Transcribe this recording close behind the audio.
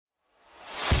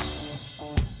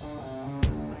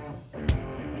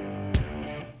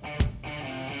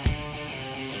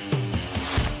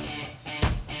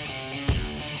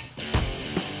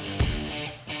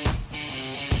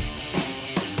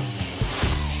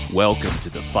Welcome to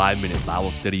the 5-Minute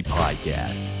Bible Study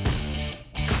Podcast.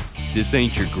 This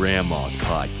ain't your grandma's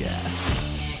podcast.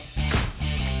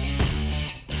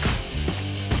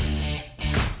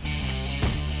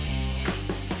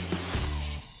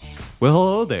 Well,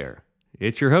 hello there.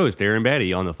 It's your host, Aaron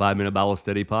Batty, on the 5-Minute Bible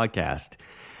Study Podcast.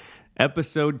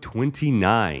 Episode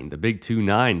 29, the big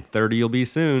 29, 30 will be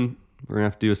soon. We're going to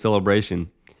have to do a celebration.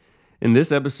 In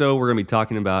this episode, we're going to be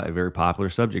talking about a very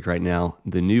popular subject right now,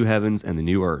 the new heavens and the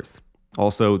new earth.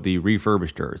 Also, the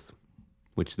refurbished earth,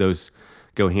 which those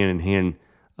go hand in hand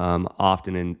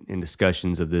often in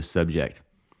discussions of this subject.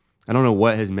 I don't know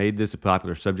what has made this a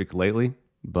popular subject lately,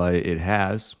 but it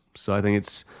has. So I think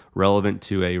it's relevant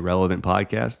to a relevant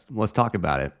podcast. Let's talk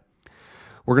about it.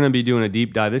 We're going to be doing a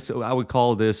deep dive. I would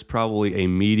call this probably a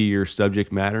meatier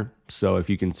subject matter. So if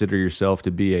you consider yourself to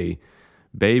be a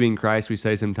babe in Christ, we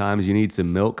say sometimes you need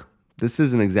some milk. This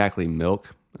isn't exactly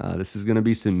milk. This is going to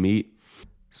be some meat.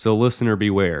 So listener,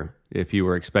 beware. If you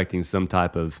were expecting some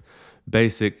type of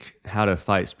basic how to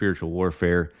fight spiritual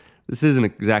warfare, this isn't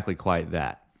exactly quite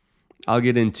that. I'll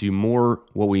get into more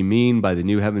what we mean by the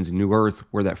new heavens and new earth,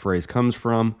 where that phrase comes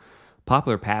from,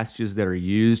 popular passages that are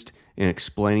used in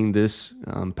explaining this,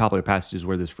 popular passages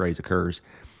where this phrase occurs,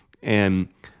 and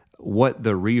what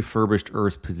the refurbished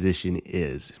earth position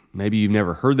is. Maybe you've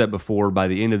never heard that before. By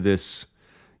the end of this,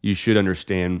 you should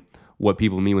understand what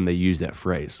people mean when they use that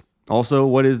phrase. Also,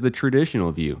 what is the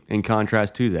traditional view in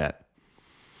contrast to that?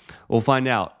 We'll find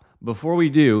out. Before we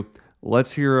do,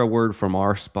 let's hear a word from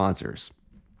our sponsors.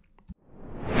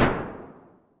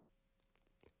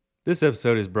 This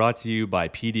episode is brought to you by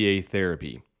PDA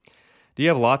Therapy. Do you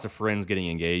have lots of friends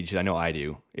getting engaged? I know I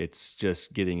do. It's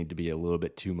just getting to be a little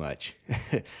bit too much.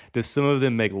 Do some of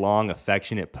them make long,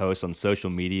 affectionate posts on social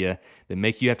media that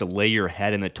make you have to lay your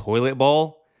head in the toilet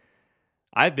bowl?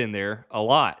 I've been there a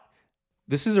lot.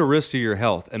 This is a risk to your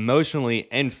health, emotionally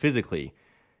and physically.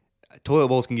 Toilet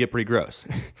bowls can get pretty gross.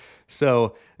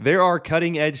 So there are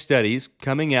cutting-edge studies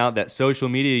coming out that social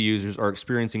media users are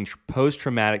experiencing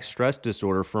post-traumatic stress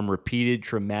disorder from repeated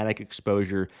traumatic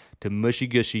exposure to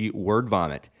mushy-gushy word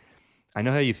vomit. I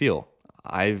know how you feel.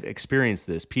 I've experienced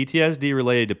this. PTSD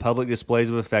related to public displays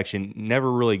of affection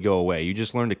never really go away. You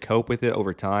just learn to cope with it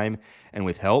over time and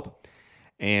with help.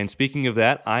 And speaking of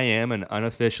that, I am an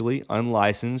unofficially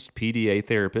unlicensed PDA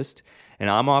therapist, and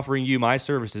I'm offering you my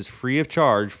services free of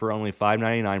charge for only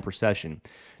 $5.99 per session.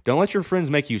 Don't let your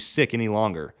friends make you sick any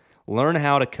longer. Learn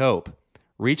how to cope.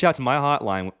 Reach out to my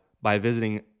hotline by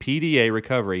visiting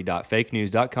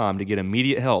pdarecovery.fakenews.com to get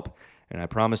immediate help, and I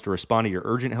promise to respond to your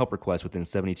urgent help request within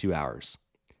 72 hours.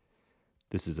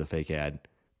 This is a fake ad.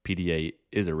 PDA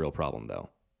is a real problem,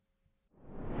 though.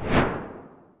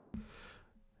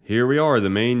 Here we are, the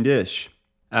main dish.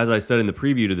 As I said in the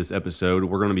preview to this episode,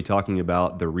 we're going to be talking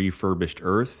about the refurbished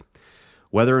earth,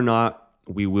 whether or not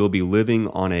we will be living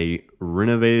on a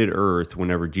renovated earth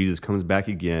whenever Jesus comes back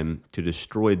again to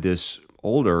destroy this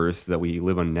old earth that we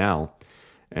live on now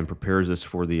and prepares us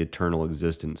for the eternal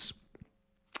existence.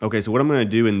 Okay, so what I'm going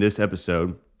to do in this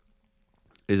episode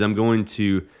is I'm going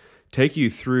to take you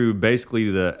through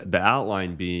basically the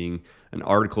outline being an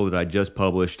article that I just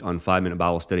published on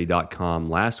 5minuteBibleStudy.com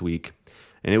last week,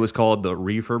 and it was called The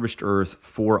Refurbished Earth,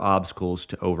 4 Obstacles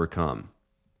to Overcome.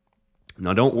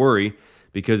 Now don't worry,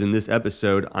 because in this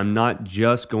episode, I'm not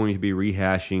just going to be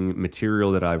rehashing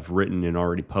material that I've written and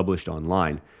already published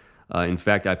online. In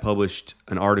fact, I published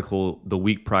an article the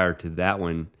week prior to that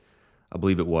one, I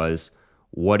believe it was,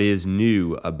 What is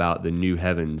New About the New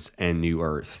Heavens and New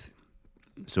Earth?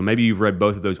 So maybe you've read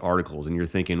both of those articles and you're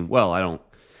thinking, well, I don't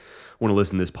want to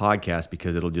listen to this podcast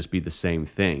because it'll just be the same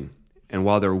thing. And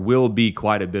while there will be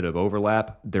quite a bit of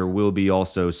overlap, there will be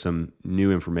also some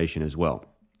new information as well.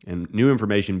 And new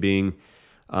information being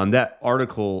that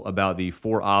article about the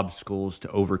 4 obstacles to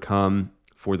overcome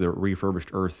for the refurbished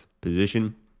earth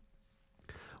position.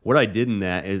 What I did in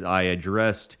that is I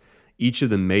addressed each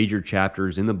of the major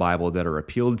chapters in the Bible that are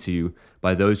appealed to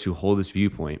by those who hold this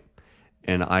viewpoint.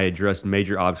 And I addressed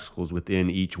major obstacles within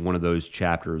each one of those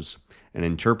chapters and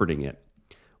interpreting it.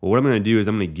 Well, what I'm going to do is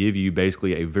I'm going to give you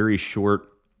basically a very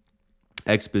short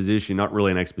exposition, not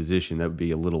really an exposition, that would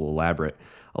be a little elaborate,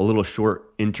 a little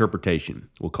short interpretation,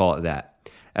 we'll call it that,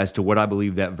 as to what I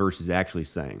believe that verse is actually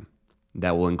saying.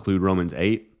 That will include Romans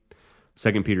 8,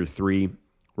 2 Peter 3,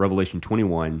 Revelation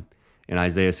 21, and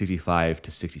Isaiah 65 to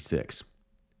 66.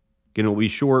 Again, it will be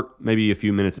short, maybe a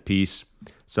few minutes apiece,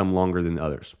 some longer than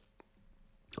others.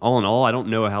 All in all, I don't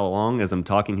know how long, as I'm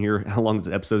talking here, how long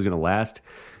this episode is going to last.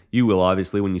 You will,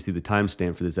 obviously, when you see the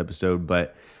timestamp for this episode,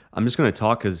 but I'm just going to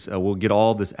talk because we'll get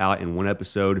all of this out in one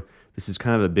episode. This is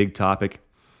kind of a big topic,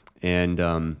 And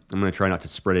I'm going to try not to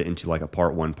spread it into like a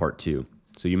part one, part two.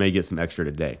 So you may get some extra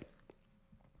today.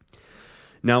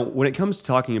 Now, when it comes to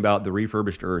talking about the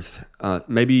refurbished earth,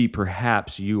 maybe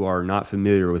perhaps you are not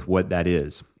familiar with what that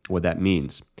is, what that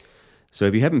means. So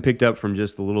if you haven't picked up from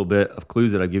just the little bit of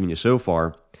clues that I've given you so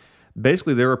far,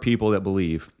 basically there are people that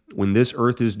believe when this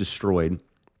earth is destroyed,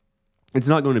 it's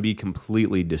not going to be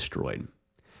completely destroyed.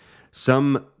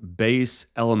 Some base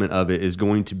element of it is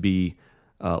going to be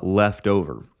left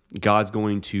over. God's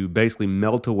going to basically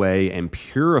melt away and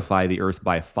purify the earth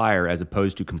by fire as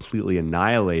opposed to completely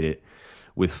annihilate it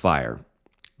with fire,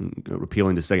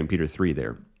 appealing to 2 Peter 3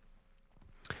 there.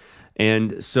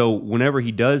 And so whenever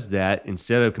he does that,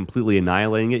 instead of completely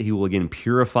annihilating it, he will again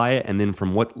purify it, and then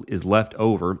from what is left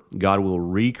over, God will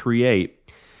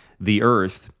recreate the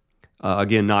earth,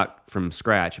 again, not from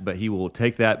scratch, but he will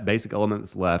take that basic element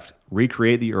that's left,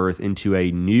 recreate the earth into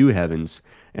a new heavens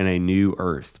and a new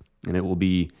earth. And it will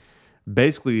be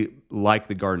basically like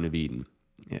the Garden of Eden.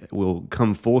 It will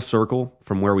come full circle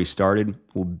from where we started.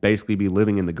 We'll basically be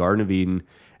living in the Garden of Eden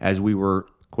as we were,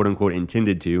 quote unquote,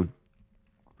 intended to.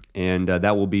 And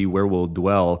that will be where we'll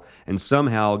dwell. And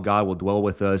somehow God will dwell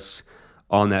with us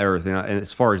on that earth. And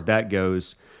as far as that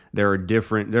goes, there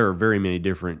are very many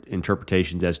different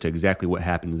interpretations as to exactly what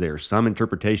happens there. Some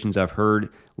interpretations I've heard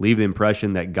leave the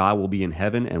impression that God will be in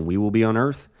heaven and we will be on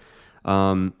earth.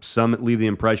 Some leave the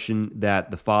impression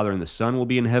that the Father and the Son will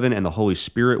be in heaven and the Holy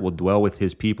Spirit will dwell with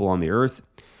his people on the earth.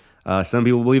 Some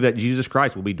people believe that Jesus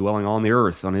Christ will be dwelling on the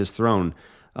earth, on his throne,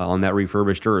 on that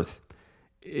refurbished earth.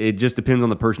 It just depends on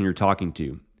the person you're talking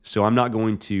to. So I'm not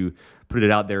going to put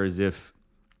it out there as if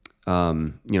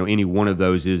any one of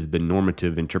those is the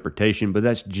normative interpretation, but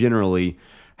that's generally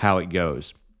how it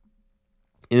goes.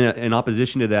 In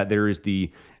opposition to that, there is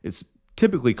it's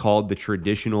typically called the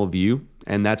traditional view,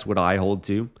 and that's what I hold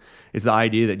to. It's the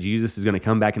idea that Jesus is going to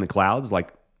come back in the clouds,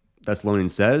 like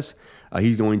Thessalonians says.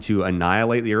 He's going to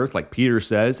annihilate the earth, like Peter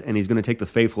says, and he's going to take the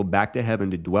faithful back to heaven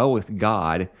to dwell with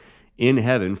God in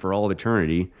heaven for all of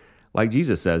eternity, like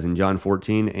Jesus says in John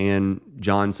 14, and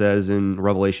John says in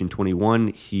Revelation 21.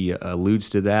 He alludes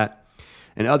to that,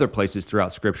 and other places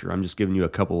throughout Scripture. I'm just giving you a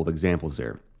couple of examples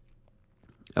there.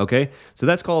 Okay, so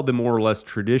that's called the more or less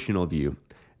traditional view,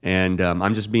 and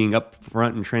I'm just being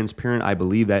upfront and transparent. I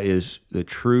believe that is the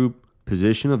true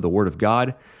position of the Word of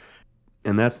God,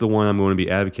 and that's the one I'm going to be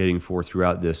advocating for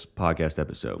throughout this podcast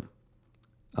episode.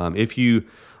 If you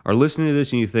are listening to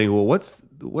this and you think, well,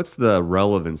 what's the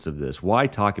relevance of this? Why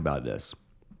talk about this?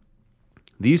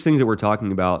 These things that we're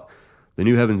talking about, the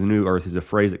new heavens and new earth, is a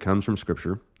phrase that comes from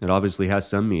Scripture. It obviously has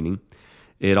some meaning.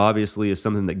 It obviously is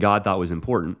something that God thought was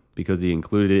important because he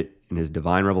included it in his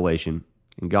divine revelation,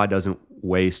 and God doesn't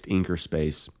waste ink or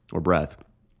space or breath.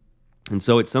 And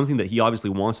so it's something that he obviously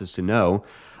wants us to know.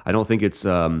 I don't think it's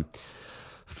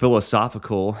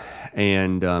philosophical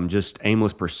and just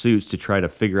aimless pursuits to try to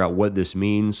figure out what this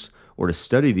means or to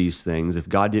study these things. If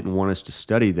God didn't want us to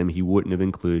study them, he wouldn't have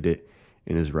included it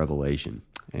in his revelation.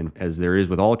 And as there is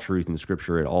with all truth in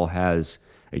Scripture, it all has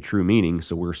a true meaning,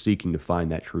 so we're seeking to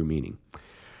find that true meaning.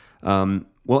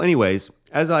 Well, anyways,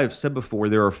 as I've said before,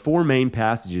 there are four main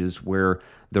passages where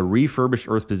the refurbished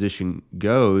earth position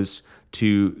goes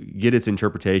to get its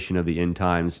interpretation of the end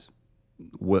times,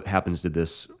 what happens to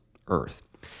this earth.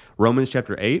 Romans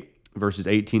chapter 8, verses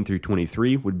 18 through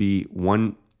 23 would be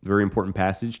one very important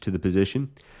passage to the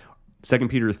position. 2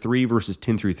 Peter 3, verses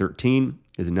 10 through 13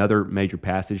 is another major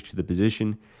passage to the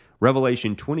position.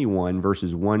 Revelation 21,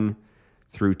 verses 1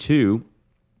 through 2,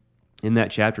 in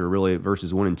that chapter, really,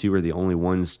 verses 1 and 2 are the only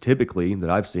ones typically that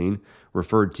I've seen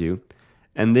referred to.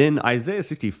 And then Isaiah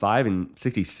 65 and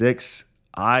 66,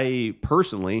 I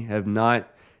personally have not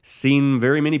seen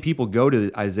very many people go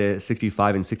to Isaiah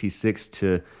 65 and 66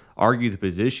 to argue the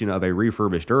position of a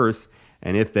refurbished earth.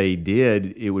 And if they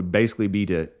did, it would basically be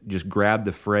to just grab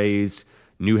the phrase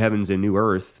new heavens and new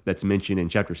earth that's mentioned in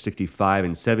chapter 65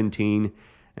 and 17,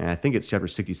 and I think it's chapter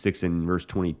 66 and verse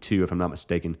 22, if I'm not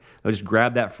mistaken. They'll just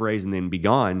grab that phrase and then be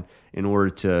gone in order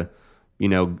to,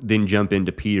 then jump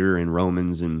into Peter and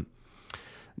Romans and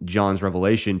John's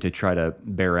Revelation to try to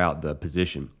bear out the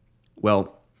position.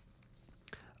 Well,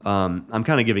 I'm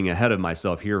kind of getting ahead of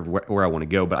myself here of where I want to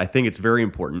go, but I think it's very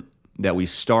important that we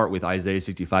start with Isaiah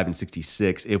 65 and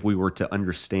 66 if we were to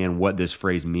understand what this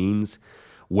phrase means,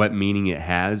 what meaning it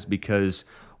has, because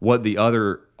what the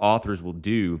other authors will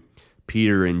do,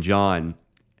 Peter and John,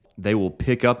 they will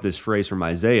pick up this phrase from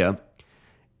Isaiah.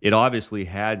 It obviously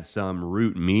had some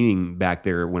root meaning back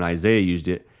there when Isaiah used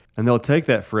it, and they'll take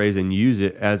that phrase and use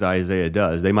it as Isaiah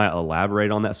does. They might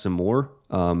elaborate on that some more,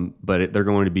 but they're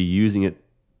going to be using it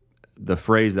the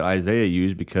phrase that Isaiah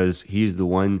used because he's the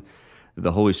one that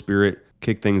the Holy Spirit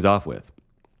kicked things off with.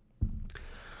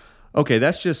 Okay,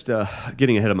 that's just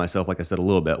getting ahead of myself, like I said, a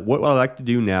little bit. What I'd like to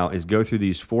do now is go through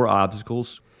these 4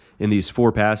 obstacles in these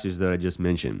 4 passages that I just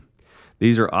mentioned.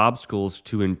 These are obstacles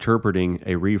to interpreting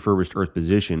a refurbished earth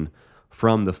position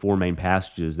from the 4 main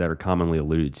passages that are commonly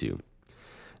alluded to.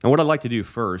 And what I'd like to do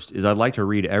first is I'd like to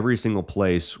read every single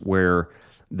place where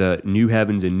the new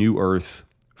heavens and new earth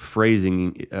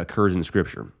phrasing occurs in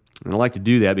Scripture. And I like to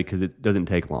do that because it doesn't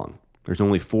take long. There's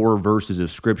only 4 verses of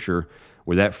Scripture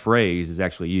where that phrase is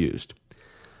actually used.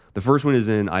 The first one is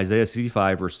in Isaiah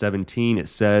 65, verse 17. It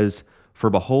says, "For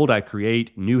behold, I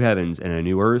create new heavens and a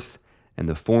new earth, and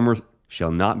the former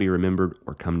shall not be remembered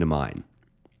or come to mind."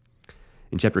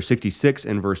 In chapter 66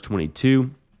 and verse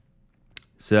 22, it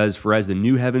says, "For as the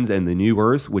new heavens and the new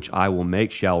earth, which I will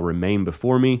make, shall remain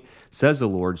before me, says the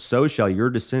Lord, so shall your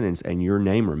descendants and your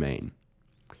name remain."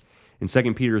 In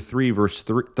 2 Peter 3, verse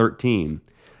 13,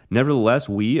 "Nevertheless,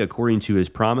 we, according to his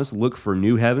promise, look for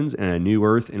new heavens and a new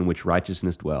earth in which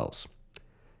righteousness dwells."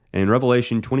 And in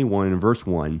Revelation 21 and verse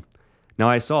 1, "Now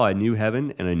I saw a new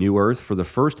heaven and a new earth, for the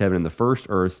first heaven and the first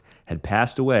earth had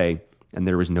passed away, and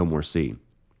there was no more sea."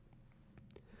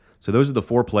 So those are the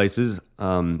 4 places.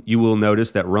 You will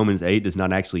notice that Romans 8 does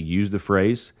not actually use the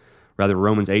phrase. Rather,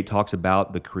 Romans 8 talks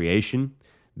about the creation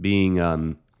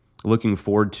being looking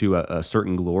forward to a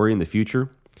certain glory in the future.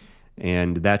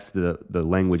 And that's the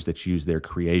language that's used there,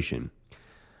 creation.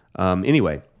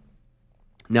 Anyway,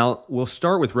 now we'll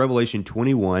start with Revelation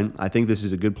 21. I think this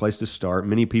is a good place to start.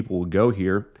 Many people will go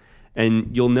here,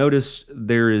 and you'll notice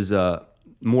there is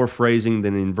more phrasing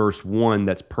than in verse 1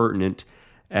 that's pertinent,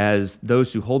 as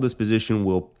those who hold this position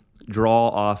will draw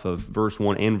off of verse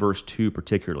 1 and verse 2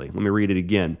 particularly. Let me read it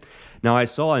again. "Now I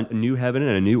saw a new heaven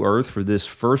and a new earth, for this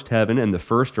first heaven and the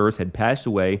first earth had passed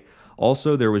away.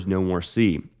 Also there was no more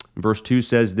sea." Verse 2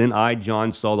 says, "Then I,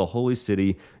 John, saw the holy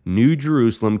city, New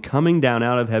Jerusalem, coming down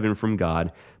out of heaven from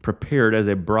God, prepared as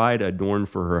a bride adorned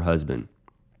for her husband."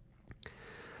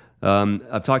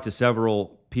 I've talked to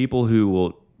several people who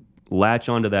will latch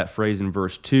onto that phrase in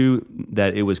verse 2,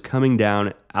 that it was coming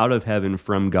down out of heaven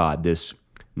from God, this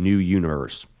new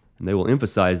universe. And they will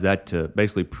emphasize that to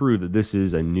basically prove that this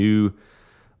is a new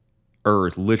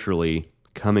earth, literally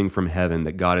coming from heaven,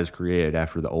 that God has created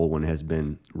after the old one has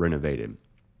been renovated.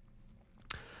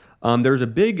 There's a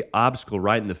big obstacle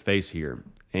right in the face here.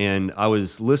 And I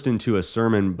was listening to a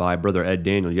sermon by Brother Ed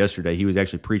Daniel yesterday. He was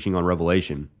actually preaching on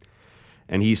Revelation.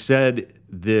 And he said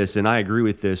this, and I agree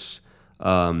with this,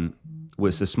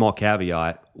 with a small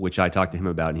caveat, which I talked to him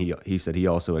about, and he said he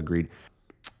also agreed.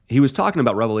 He was talking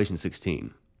about Revelation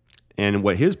 16. And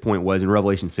what his point was in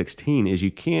Revelation 16 is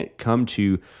you can't come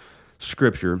to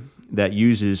Scripture that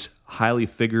uses highly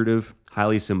figurative,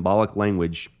 highly symbolic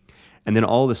language and then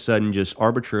all of a sudden just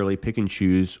arbitrarily pick and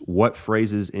choose what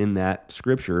phrases in that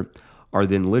Scripture are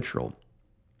then literal,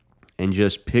 and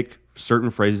just pick certain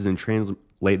phrases and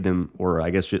translate them, or I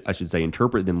guess I should say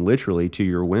interpret them literally to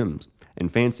your whims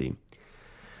and fancy.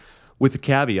 With the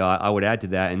caveat, I would add to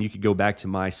that, and you could go back to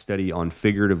my study on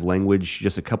figurative language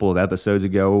just a couple of episodes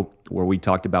ago where we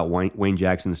talked about Wayne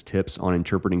Jackson's tips on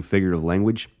interpreting figurative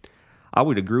language. I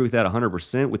would agree with that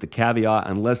 100% with the caveat,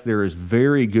 unless there is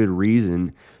very good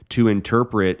reason to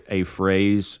interpret a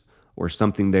phrase or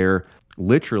something there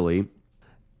literally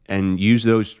and use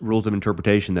those rules of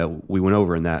interpretation that we went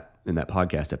over in that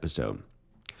podcast episode.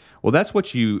 Well, that's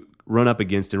what you run up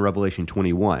against in Revelation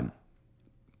 21.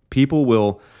 People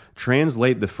will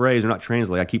translate the phrase, or not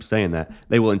translate, I keep saying that.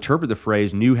 They will interpret the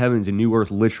phrase new heavens and new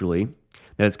earth literally,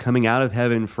 that it's coming out of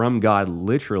heaven from God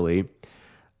literally.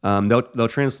 They'll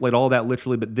translate all that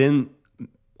literally, but then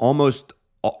almost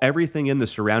everything in the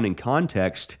surrounding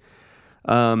context,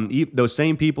 those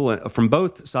same people from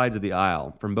both sides of the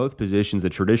aisle, from both positions, the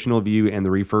traditional view and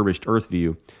the refurbished earth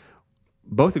view,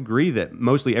 both agree that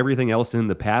mostly everything else in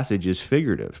the passage is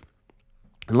figurative.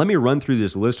 And let me run through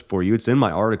this list for you. It's in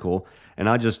my article, and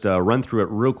I'll just run through it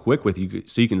real quick with you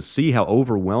so you can see how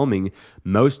overwhelming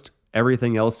most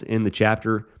everything else in the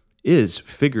chapter is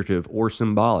figurative or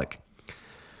symbolic.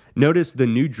 Notice the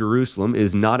New Jerusalem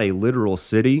is not a literal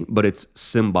city, but it's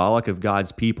symbolic of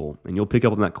God's people. And you'll pick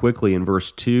up on that quickly in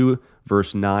verse 2,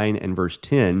 verse 9, and verse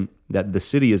 10, that the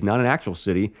city is not an actual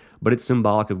city, but it's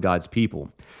symbolic of God's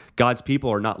people. God's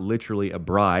people are not literally a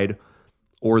bride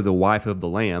or the wife of the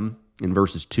Lamb in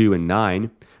verses 2 and 9.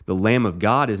 The Lamb of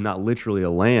God is not literally a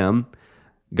lamb.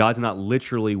 God's not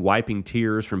literally wiping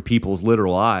tears from people's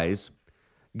literal eyes.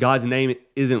 God's name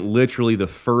isn't literally the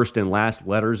first and last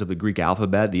letters of the Greek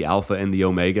alphabet, the Alpha and the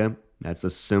Omega. That's a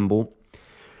symbol.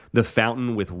 The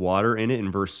fountain with water in it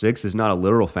in verse 6 is not a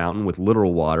literal fountain with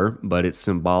literal water, but it's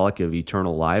symbolic of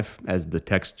eternal life, as the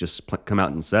text just come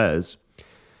out and says.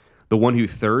 The one who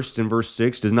thirsts in verse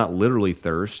 6 does not literally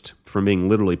thirst from being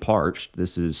literally parched.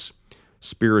 This is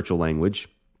spiritual language.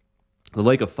 The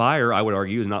lake of fire, I would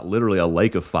argue, is not literally a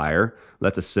lake of fire.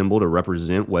 That's a symbol to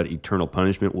represent what eternal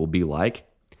punishment will be like.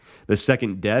 The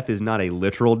second death is not a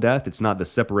literal death. It's not the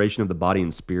separation of the body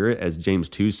and spirit, as James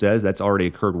 2 says. That's already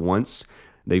occurred once.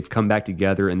 They've come back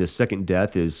together, and this second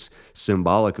death is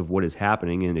symbolic of what is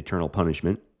happening in eternal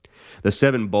punishment. The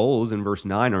 7 bowls in verse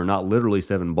 9 are not literally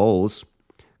 7 bowls.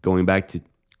 Going back to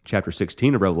chapter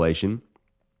 16 of Revelation,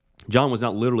 John was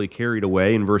not literally carried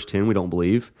away in verse 10, we don't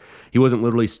believe. He wasn't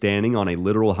literally standing on a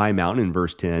literal high mountain in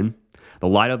verse 10. The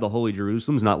light of the holy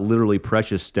Jerusalem is not literally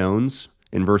precious stones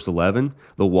in verse 11.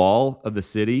 The wall of the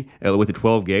city with the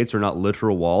 12 gates are not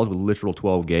literal walls with literal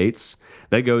 12 gates.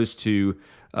 That goes to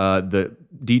the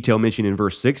detail mentioned in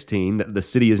verse 16, that the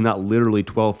city is not literally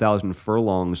 12,000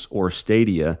 furlongs or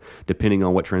stadia, depending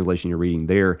on what translation you're reading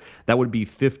there. That would be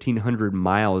 1,500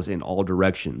 miles in all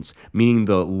directions, meaning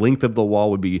the length of the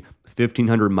wall would be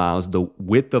 1,500 miles, the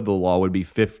width of the wall would be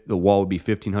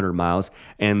 1,500 miles,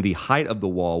 and the height of the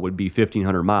wall would be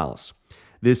 1,500 miles.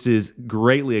 This is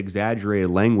greatly exaggerated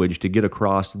language to get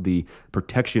across the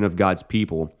protection of God's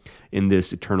people in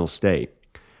this eternal state.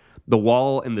 The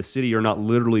wall and the city are not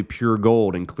literally pure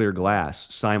gold and clear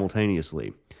glass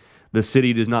simultaneously. The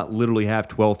city does not literally have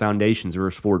 12 foundations,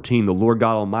 verse 14. The Lord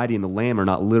God Almighty and the Lamb are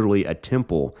not literally a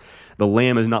temple. The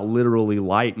Lamb is not literally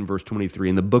light in verse 23.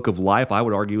 And the book of life, I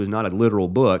would argue, is not a literal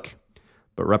book,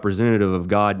 but representative of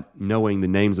God knowing the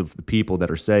names of the people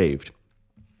that are saved.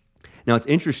 Now, it's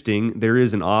interesting, there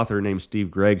is an author named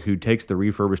Steve Gregg who takes the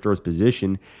Refurbished Earth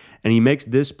position, and he makes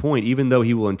this point, even though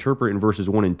he will interpret in verses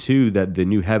 1 and 2 that the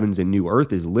new heavens and new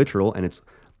earth is literal, and it's,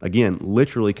 again,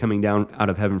 literally coming down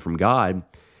out of heaven from God,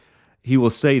 he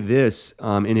will say this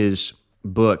in his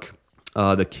book,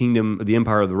 The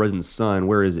Empire of the Risen Sun.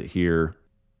 Where is it here?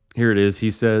 Here it is. He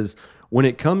says, when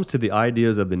it comes to the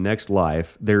ideas of the next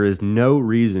life, there is no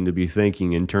reason to be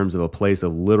thinking in terms of a place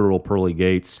of literal pearly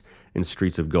gates and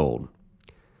streets of gold.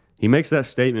 He makes that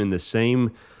statement in the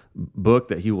same book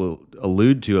that he will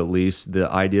allude to, at least, the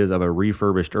ideas of a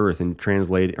refurbished earth, and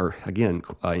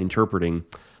interpreting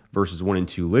verses 1 and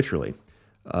 2 literally.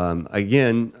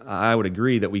 Again, I would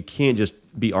agree that we can't just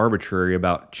be arbitrary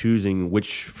about choosing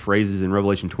which phrases in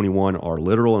Revelation 21 are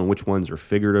literal and which ones are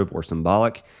figurative or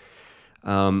symbolic.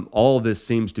 All of this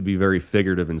seems to be very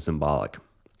figurative and symbolic.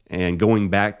 And going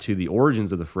back to the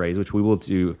origins of the phrase, which we will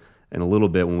do in a little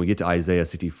bit when we get to Isaiah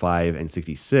 65 and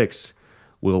 66,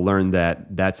 we'll learn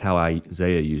that that's how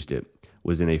Isaiah used it,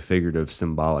 was in a figurative,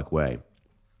 symbolic way.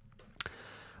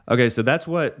 Okay, so that's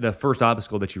what the first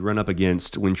obstacle that you run up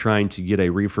against when trying to get a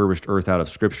refurbished earth out of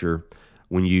Scripture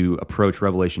when you approach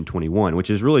Revelation 21, which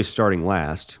is really starting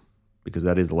last, because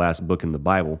that is the last book in the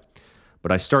Bible.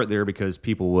 But I start there because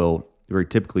people will very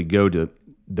typically go to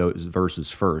those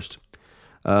verses first.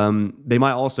 They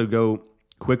might also go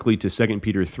quickly to 2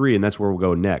 Peter 3, and that's where we'll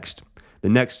go next. The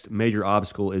next major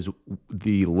obstacle is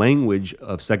the language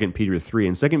of 2 Peter 3.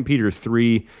 In 2 Peter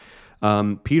 3,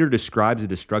 Peter describes the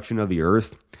destruction of the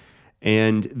earth,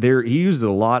 and there he uses a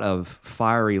lot of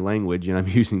fiery language, and I'm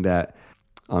using that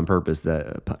on purpose,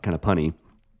 that kind of punny.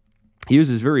 He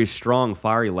uses very strong,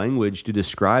 fiery language to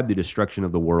describe the destruction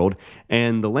of the world,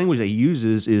 and the language that he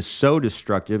uses is so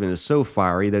destructive and is so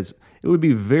fiery that it would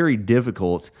be very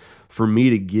difficult for me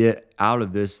to get out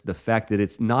of this the fact that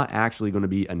it's not actually going to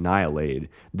be annihilated.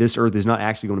 This earth is not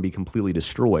actually going to be completely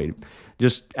destroyed.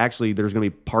 Just actually, there's going to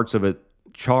be parts of it,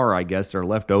 char, I guess, that are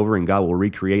left over, and God will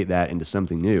recreate that into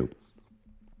something new.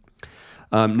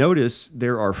 Notice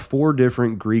there are 4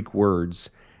 different Greek words,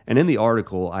 and in the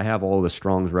article, I have all the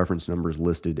Strong's reference numbers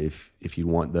listed if you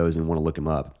want those and want to look them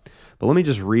up. But let me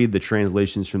just read the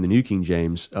translations from the New King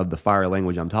James of the fire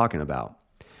language I'm talking about.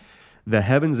 The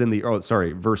heavens and the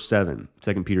verse 7,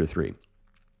 2 Peter 3.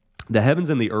 The heavens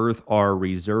and the earth are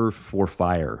reserved for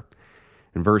fire.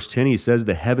 In verse 10, he says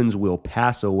the heavens will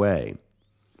pass away.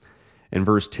 In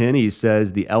verse 10, he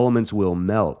says the elements will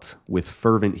melt with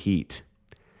fervent heat.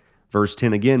 Verse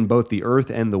 10 again, both the earth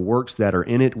and the works that are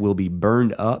in it will be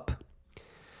burned up.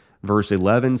 Verse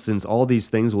 11, since all these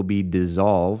things will be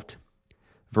dissolved.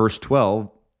 Verse 12,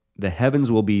 the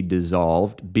heavens will be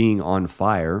dissolved, being on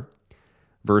fire.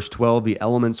 Verse 12, the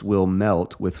elements will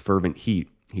melt with fervent heat.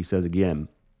 He says again.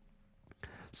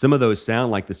 Some of those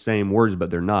sound like the same words, but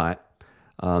they're not.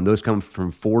 Those come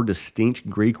from 4 distinct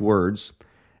Greek words.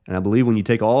 And I believe when you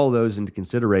take all those into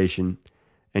consideration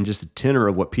and just the tenor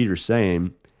of what Peter's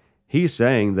saying, he's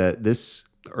saying that this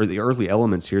or the earthly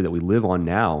elements here that we live on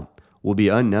now will be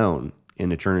unknown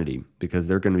in eternity because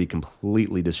they're going to be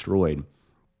completely destroyed.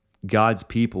 God's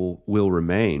people will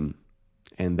remain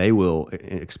and they will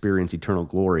experience eternal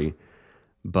glory,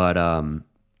 but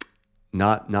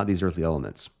not these earthly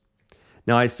elements.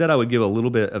 Now, I said I would give a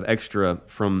little bit of extra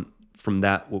from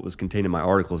that, what was contained in my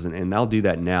articles, and I'll do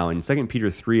that now. In 2 Peter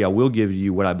 3, I will give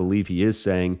you what I believe he is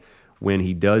saying when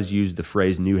he does use the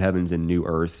phrase new heavens and new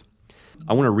earth.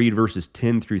 I want to read verses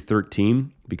 10 through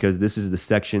 13 because this is the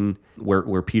section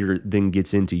where Peter then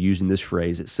gets into using this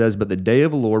phrase. It says, "But the day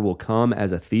of the Lord will come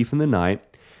as a thief in the night,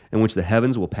 in which the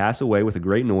heavens will pass away with a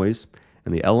great noise,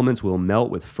 and the elements will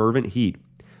melt with fervent heat.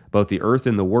 Both the earth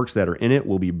and the works that are in it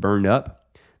will be burned up.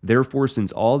 Therefore,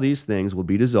 since all these things will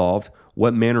be dissolved,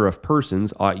 what manner of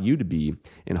persons ought you to be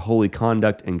in holy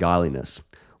conduct and godliness,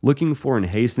 looking for and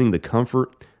hastening the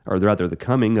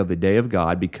coming of the day of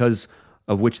God, because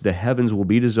of which the heavens will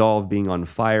be dissolved, being on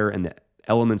fire, and the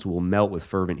elements will melt with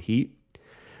fervent heat?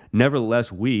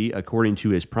 Nevertheless, we, according to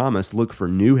his promise, look for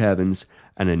new heavens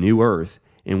and a new earth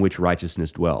in which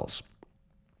righteousness dwells."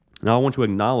 Now, I want to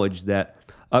acknowledge that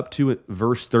up to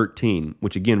verse 13,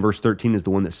 which again, verse 13 is the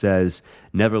one that says,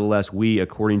 "Nevertheless, we,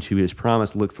 according to his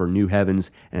promise, look for new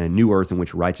heavens and a new earth in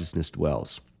which righteousness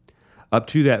dwells." Up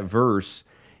to that verse,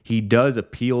 he does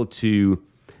appeal to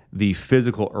the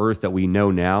physical earth that we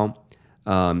know now.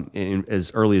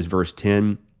 As early as verse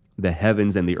 10, the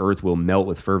heavens and the earth will melt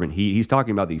with fervent heat. He's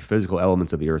talking about the physical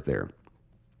elements of the earth there.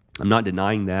 I'm not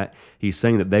denying that. He's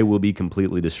saying that they will be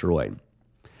completely destroyed.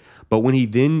 But when he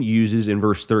then uses in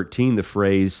verse 13 the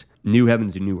phrase, new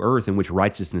heavens and new earth in which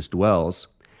righteousness dwells,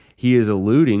 he is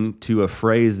alluding to a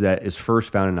phrase that is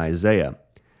first found in Isaiah.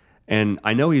 And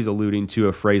I know he's alluding to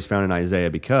a phrase found in Isaiah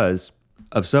because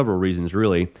of several reasons,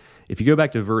 really. If you go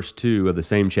back to verse 2 of the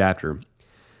same chapter,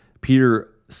 Peter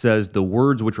says, "The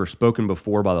words which were spoken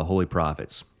before by the holy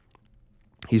prophets."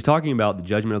 He's talking about the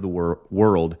judgment of the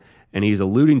world, and he's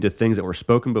alluding to things that were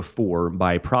spoken before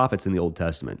by prophets in the Old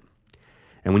Testament.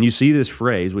 And when you see this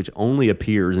phrase, which only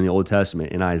appears in the Old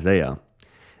Testament in Isaiah,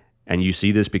 and you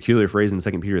see this peculiar phrase in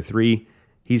 2 Peter 3,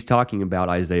 he's talking about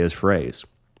Isaiah's phrase.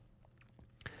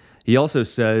 He also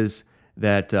says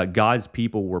that God's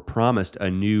people were promised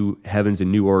a new heavens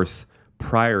and new earth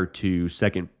prior to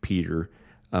 2 Peter.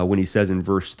 When he says in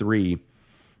verse 3,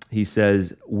 he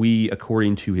says, "We,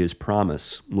 according to his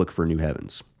promise, look for new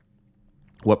heavens."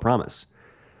 What promise?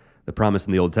 The promise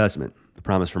in the Old Testament, the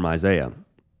promise from Isaiah.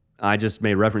 I just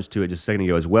made reference to it just a second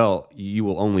ago as well. You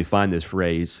will only find this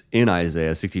phrase in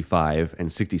Isaiah 65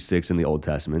 and 66 in the Old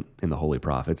Testament, in the Holy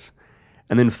Prophets.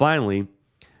 And then finally,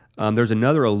 there's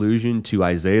another allusion to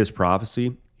Isaiah's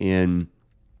prophecy when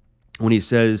he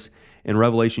says in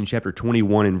Revelation chapter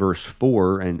 21 and verse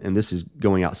 4, and this is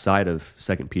going outside of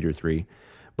 2 Peter 3,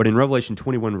 but in Revelation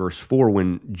 21 verse 4,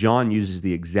 when John uses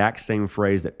the exact same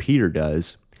phrase that Peter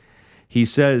does, he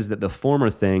says that the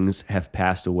former things have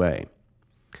passed away.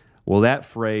 Well, that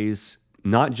phrase,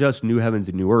 not just new heavens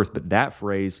and new earth, but that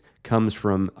phrase comes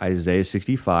from Isaiah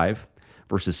 65,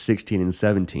 verses 16 and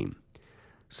 17.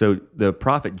 So the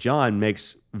prophet John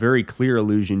makes very clear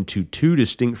allusion to two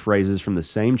distinct phrases from the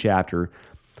same chapter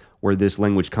where this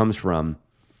language comes from.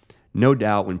 No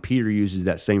doubt when Peter uses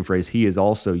that same phrase, he is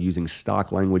also using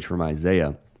stock language from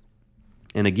Isaiah.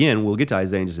 And again, we'll get to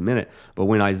Isaiah in just a minute, but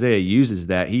when Isaiah uses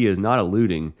that, he is not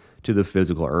alluding to the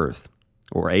physical earth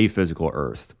or a physical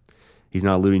earth. He's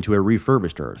not alluding to a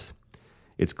refurbished earth.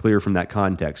 It's clear from that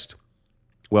context.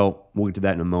 Well, we'll get to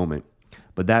that in a moment.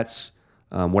 But that's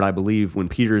what I believe when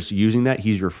Peter's using that,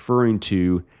 he's referring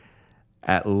to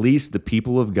at least the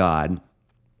people of God,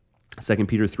 2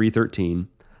 Peter 3:13,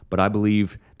 but I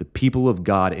believe the people of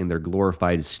God in their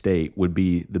glorified state would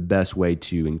be the best way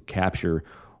to capture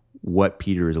what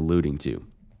Peter is alluding to.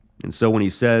 And so when he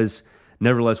says,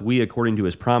 "Nevertheless, we, according to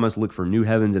his promise, look for new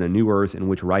heavens and a new earth in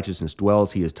which righteousness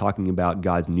dwells," he is talking about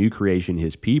God's new creation,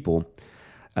 his people,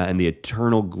 and the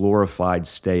eternal glorified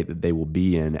state that they will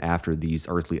be in after these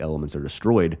earthly elements are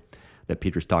destroyed that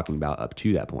Peter's talking about up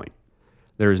to that point.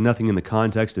 There is nothing in the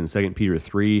context in 2 Peter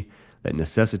 3 that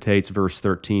necessitates verse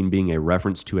 13 being a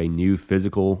reference to a new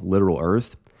physical, literal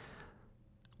earth.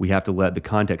 We have to let the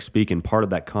context speak, and part of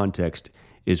that context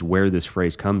is where this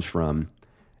phrase comes from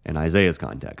in Isaiah's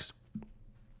context.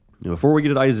 Now, before we get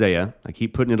to Isaiah, I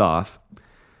keep putting it off,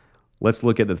 let's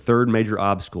look at the third major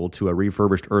obstacle to a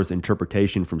refurbished earth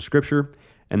interpretation from Scripture,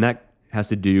 and that has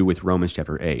to do with Romans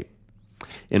chapter 8.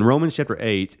 In Romans chapter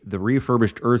 8, the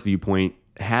refurbished earth viewpoint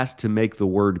has to make the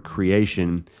word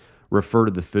creation refer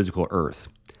to the physical earth.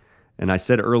 And I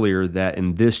said earlier that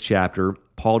in this chapter,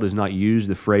 Paul does not use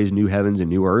the phrase new heavens and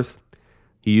new earth.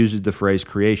 He uses the phrase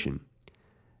creation.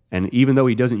 And even though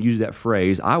he doesn't use that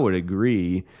phrase, I would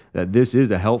agree that this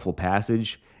is a helpful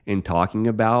passage in talking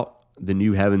about the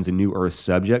new heavens and new earth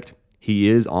subject. He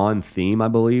is on theme, I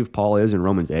believe. Paul is in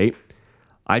Romans 8.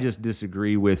 I just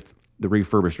disagree with the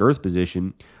refurbished earth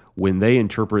position when they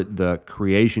interpret the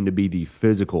creation to be the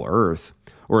physical earth,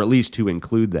 or at least to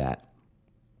include that.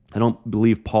 I don't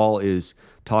believe Paul is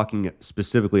talking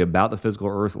specifically about the physical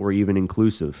earth or even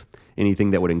inclusive,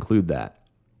 anything that would include that.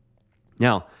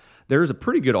 Now, there's a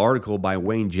pretty good article by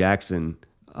Wayne Jackson.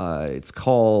 It's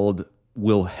called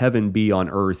Will Heaven Be on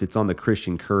Earth? It's on the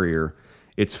Christian Courier.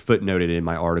 It's footnoted in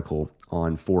my article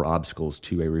on 4 Obstacles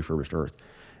to a Refurbished Earth.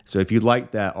 So if you'd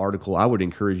like that article, I would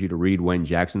encourage you to read Wayne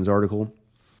Jackson's article.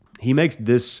 He makes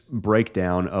this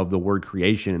breakdown of the word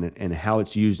creation and how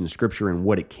it's used in Scripture and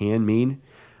what it can mean.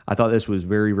 I thought this was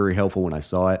very, very helpful when I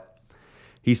saw it.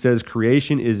 He says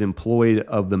creation is employed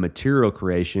of the material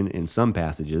creation in some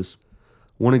passages.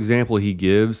 One example he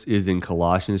gives is in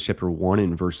Colossians chapter 1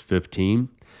 and verse 15.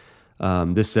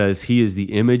 This says, "He is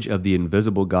the image of the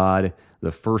invisible God,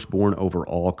 the firstborn over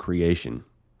all creation."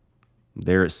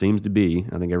 There it seems to be.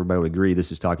 I think everybody would agree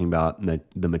this is talking about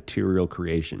the material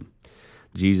creation.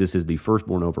 Jesus is the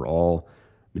firstborn over all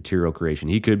material creation.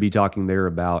 He could be talking there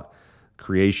about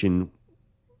creation,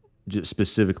 just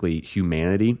specifically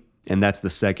humanity, and that's the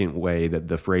second way that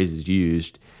the phrase is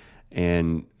used.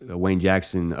 And Wayne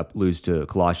Jackson alludes to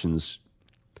Colossians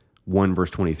 1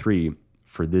 verse 23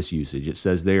 for this usage. It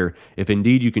says there, "If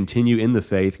indeed you continue in the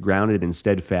faith, grounded and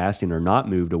steadfast, and are not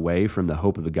moved away from the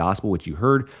hope of the gospel which you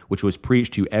heard, which was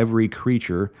preached to every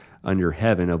creature under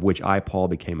heaven, of which I, Paul,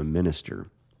 became a minister."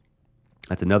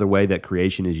 That's another way that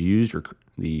creation is used, or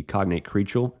the cognate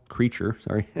creature.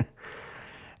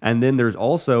 And then there's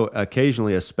also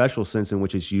occasionally a special sense in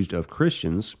which it's used of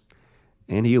Christians,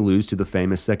 and he alludes to the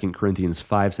famous 2 Corinthians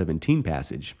 5:17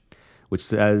 passage, which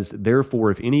says,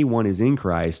 "Therefore, if anyone is in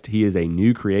Christ, he is a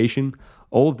new creation.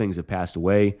 Old things have passed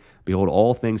away. Behold,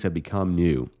 all things have become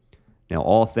new. Now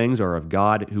all things are of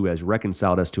God, who has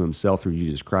reconciled us to himself through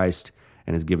Jesus Christ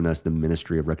and has given us the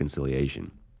ministry of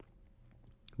reconciliation."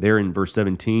 There in verse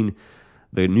 17,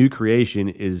 the new creation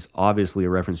is obviously a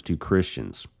reference to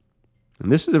Christians.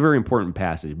 And this is a very important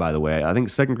passage, by the way. I think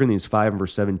 2 Corinthians 5 and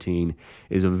verse 17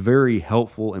 is a very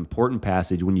helpful, important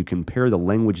passage when you compare the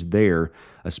language there,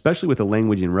 especially with the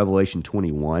language in Revelation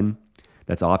 21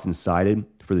 that's often cited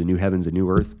for the new heavens and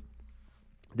new earth.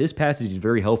 This passage is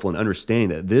very helpful in understanding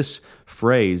that this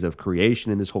phrase of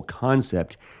creation and this whole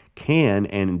concept can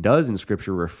and does in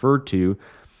Scripture refer to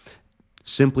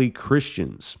simply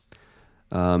Christians.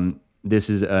 This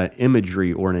is an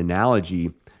imagery or an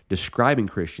analogy describing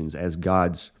Christians as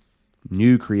God's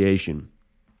new creation,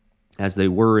 as they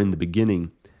were in the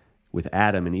beginning with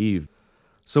Adam and Eve.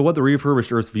 So what the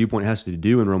refurbished earth viewpoint has to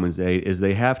do in Romans 8 is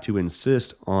they have to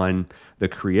insist on the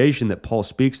creation that Paul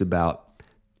speaks about,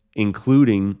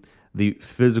 including the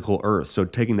physical earth. So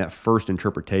taking that first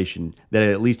interpretation, that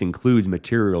it at least includes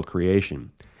material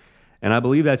creation. And I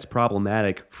believe that's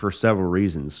problematic for several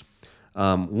reasons.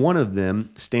 One of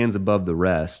them stands above the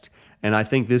rest. And I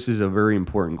think this is a very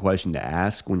important question to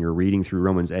ask when you're reading through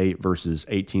Romans 8, verses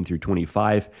 18 through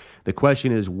 25. The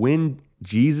question is, when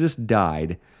Jesus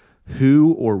died,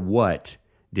 who or what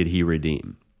did he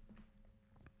redeem?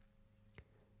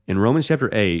 In Romans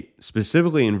chapter 8,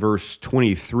 specifically in verse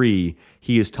 23,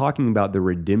 he is talking about the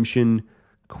redemption,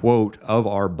 quote, of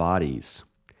our bodies.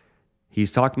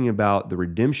 He's talking about the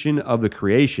redemption of the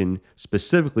creation,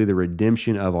 specifically the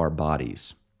redemption of our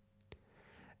bodies.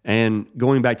 And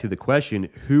going back to the question,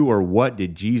 who or what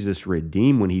did Jesus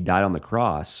redeem when he died on the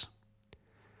cross?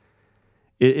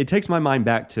 It takes my mind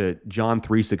back to John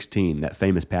 3:16, that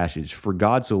famous passage, "For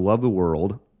God so loved the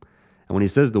world," and when he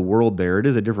says the world there, it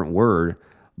is a different word,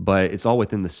 but it's all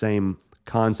within the same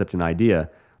concept and idea.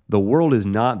 The world is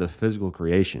not the physical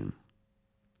creation.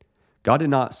 God did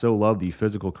not so love the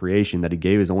physical creation that he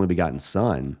gave his only begotten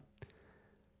Son,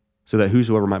 so that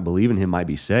whosoever might believe in him might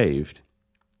be saved,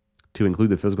 to include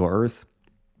the physical earth.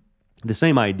 The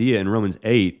same idea in Romans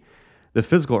 8, the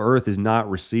physical earth is not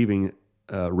receiving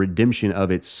redemption of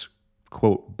its,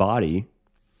 quote, body.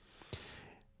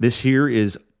 This here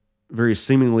is very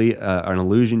seemingly an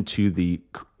allusion to the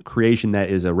creation that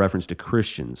is a reference to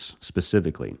Christians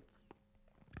specifically.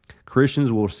 Christians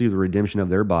will receive the redemption of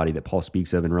their body that Paul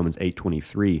speaks of in Romans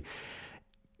 8:23.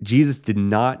 Jesus did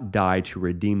not die to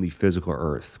redeem the physical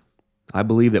earth. I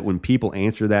believe that when people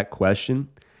answer that question,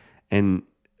 and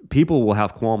people will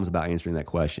have qualms about answering that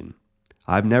question.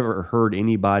 I've never heard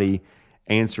anybody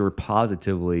answer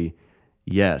positively,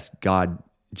 yes,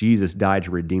 Jesus died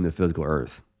to redeem the physical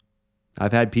earth.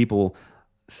 I've had people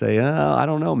say, I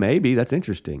don't know, maybe, that's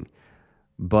interesting.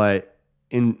 But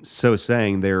in so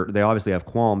saying, they obviously have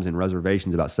qualms and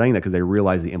reservations about saying that because they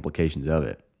realize the implications of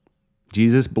it.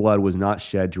 Jesus' blood was not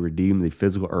shed to redeem the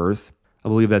physical earth. I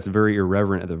believe that's very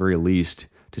irreverent at the very least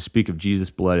to speak of Jesus'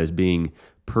 blood as being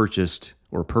purchased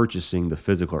or purchasing the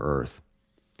physical earth.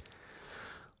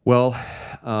 Well,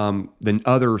 the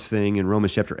other thing in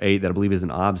Romans chapter 8 that I believe is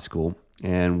an obstacle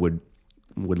and would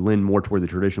lend more toward the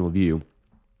traditional view,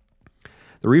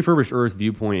 the refurbished earth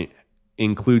viewpoint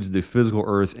includes the physical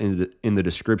earth in the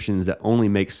descriptions that only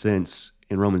make sense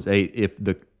in Romans 8 if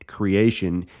the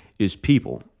creation is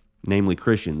people, namely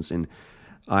Christians. And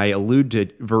I allude to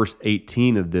verse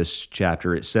 18 of this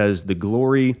chapter. It says, the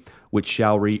glory which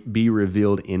shall be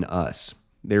revealed in us.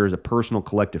 There is a personal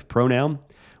collective pronoun,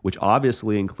 which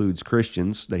obviously includes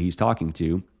Christians that he's talking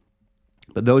to.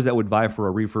 But those that would vie for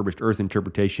a refurbished earth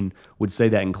interpretation would say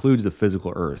that includes the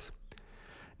physical earth.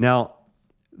 Now,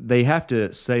 they have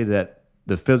to say that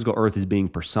the physical earth is being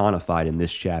personified in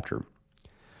this chapter.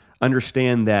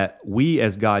 Understand that we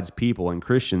as God's people and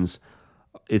Christians,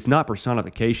 it's not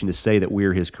personification to say that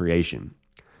we're his creation.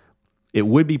 It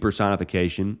would be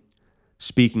personification,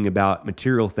 speaking about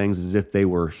material things as if they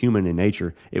were human in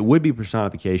nature. It would be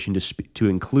personification to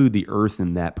include the earth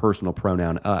in that personal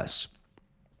pronoun us.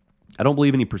 I don't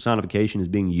believe any personification is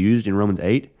being used in Romans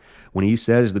 8. When he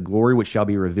says the glory which shall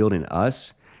be revealed in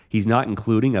us, he's not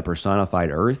including a personified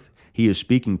earth. He is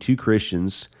speaking to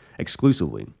Christians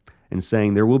exclusively and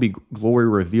saying there will be glory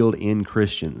revealed in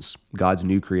Christians, God's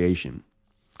new creation.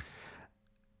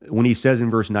 When he says in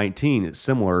verse 19, it's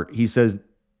similar. He says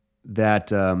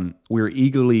that we're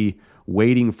eagerly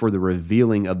waiting for the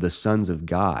revealing of the sons of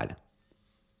God.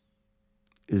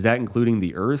 Is that including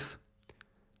the earth?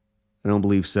 I don't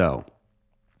believe so.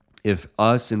 If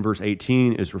us in verse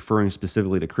 18 is referring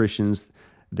specifically to Christians,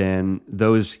 then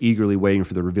those eagerly waiting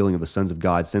for the revealing of the sons of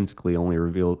God sensically only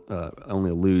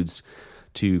alludes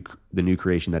to the new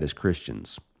creation that is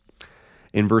Christians.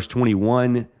 In verse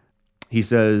 21, he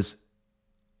says,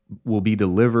 will be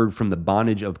delivered from the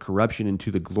bondage of corruption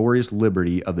into the glorious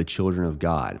liberty of the children of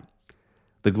God.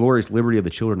 The glorious liberty of the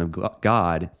children of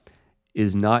God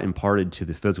is not imparted to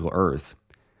the physical earth.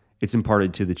 It's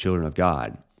imparted to the children of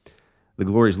God. The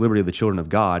glorious liberty of the children of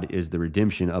God is the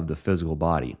redemption of the physical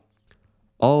body.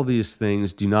 All these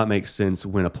things do not make sense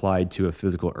when applied to a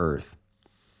physical earth.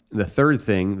 The third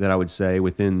thing that I would say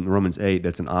within Romans 8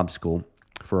 that's an obstacle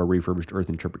for a refurbished earth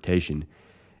interpretation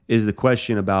is the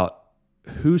question about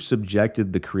who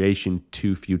subjected the creation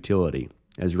to futility,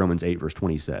 as Romans 8 verse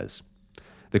 20 says.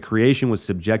 The creation was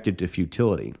subjected to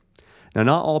futility. Now,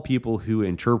 not all people who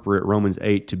interpret Romans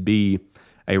 8 to be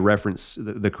a reference,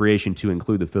 the creation to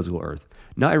include the physical earth,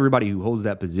 not everybody who holds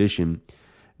that position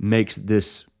makes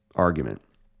this argument.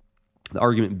 The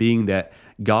argument being that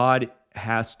God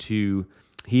has to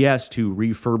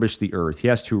refurbish the earth. He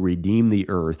has to redeem the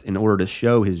earth in order to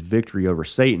show his victory over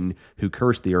Satan, who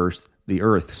cursed the earth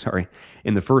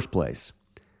in the first place.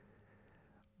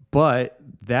 But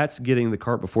that's getting the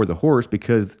cart before the horse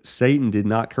because Satan did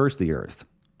not curse the earth.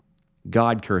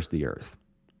 God cursed the earth.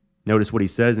 Notice what he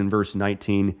says in verse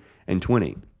 19 and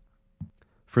 20.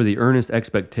 For the earnest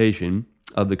expectation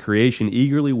of the creation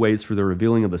eagerly waits for the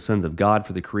revealing of the sons of God,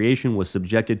 for the creation was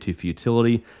subjected to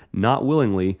futility, not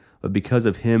willingly, but because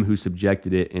of him who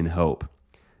subjected it in hope.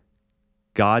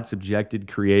 God subjected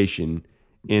creation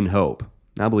in hope.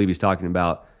 I believe he's talking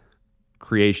about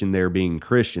creation there being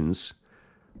Christians,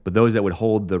 but those that would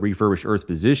hold the refurbished earth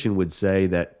position would say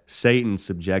that Satan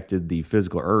subjected the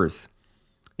physical earth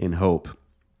in hope.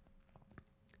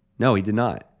 No, he did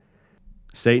not.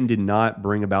 Satan did not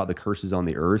bring about the curses on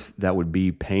the earth that would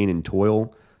be pain and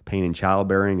toil, pain and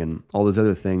childbearing, and all those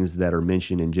other things that are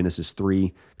mentioned in Genesis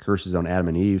 3, curses on Adam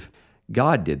and Eve.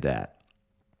 God did that.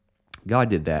 God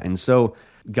did that. And so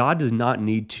God does not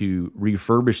need to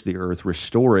refurbish the earth,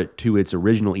 restore it to its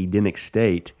original Edenic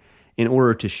state in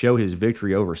order to show his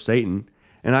victory over Satan.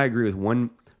 And I agree with one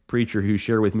preacher who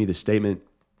shared with me the statement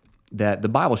that the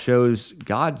Bible shows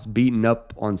God's beaten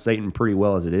up on Satan pretty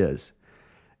well as it is.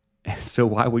 And so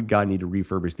why would God need to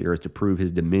refurbish the earth to prove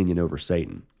his dominion over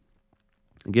Satan?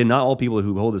 Again, not all people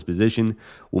who hold this position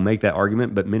will make that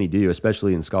argument, but many do,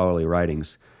 especially in scholarly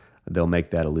writings. They'll make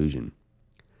that allusion.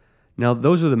 Now,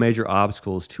 those are the major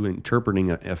obstacles to interpreting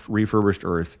a refurbished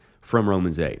earth from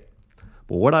Romans 8.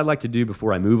 But what I'd like to do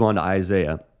before I move on to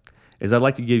Isaiah is I'd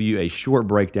like to give you a short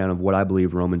breakdown of what I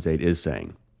believe Romans 8 is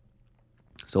saying.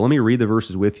 So let me read the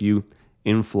verses with you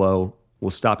in flow.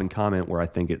 We'll stop and comment where I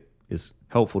think it is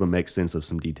helpful to make sense of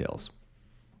some details.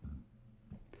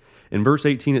 In verse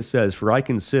 18 it says, "For I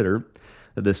consider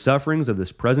that the sufferings of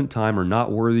this present time are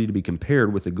not worthy to be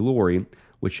compared with the glory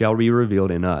which shall be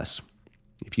revealed in us.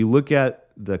 If you look at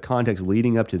the context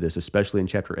leading up to this, especially in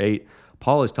chapter 8,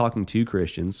 Paul is talking to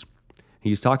Christians.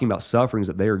 He's talking about sufferings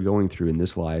that they are going through in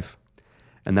this life.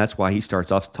 And that's why he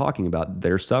starts off talking about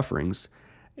their sufferings.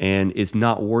 And it's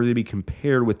not worthy to be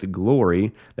compared with the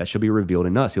glory that shall be revealed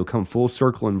in us. He'll come full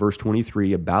circle in verse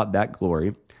 23 about that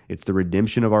glory. It's the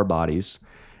redemption of our bodies.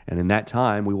 And in that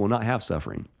time, we will not have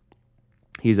suffering.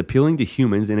 He's appealing to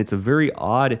humans, and it's a very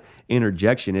odd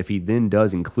interjection if he then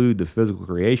does include the physical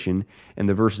creation in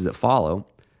the verses that follow,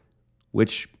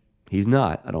 which he's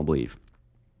not, I don't believe.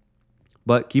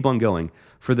 But keep on going.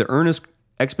 For the earnest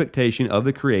expectation of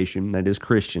the creation, that is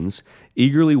Christians,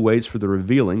 eagerly waits for the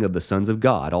revealing of the sons of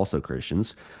God, also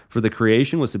Christians. For the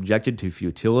creation was subjected to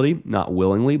futility, not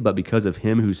willingly, but because of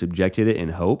him who subjected it in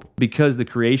hope. Because the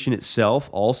creation itself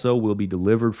also will be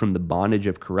delivered from the bondage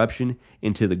of corruption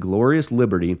into the glorious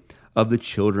liberty of the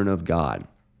children of God.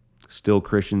 Still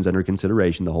Christians under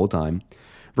consideration the whole time.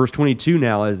 Verse 22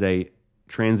 now is a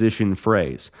transition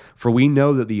phrase. For we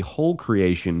know that the whole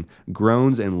creation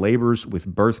groans and labors with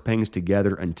birth pangs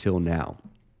together until now.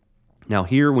 Now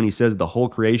here, when he says the whole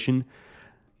creation,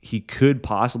 he could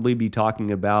possibly be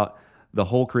talking about the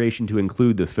whole creation to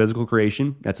include the physical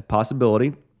creation. That's a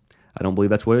possibility. I don't believe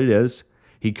that's what it is.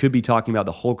 He could be talking about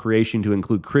the whole creation to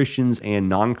include Christians and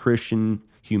non-Christian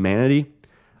humanity.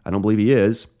 I don't believe he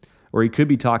is. Or he could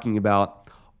be talking about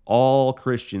all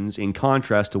Christians in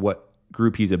contrast to what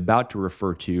group he's about to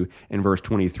refer to in verse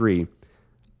 23.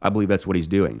 I believe that's what he's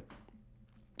doing.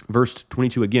 Verse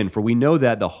 22 again, for we know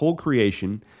that the whole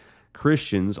creation,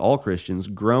 Christians, all Christians,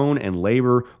 groan and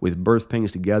labor with birth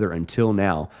pangs together until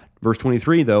now. Verse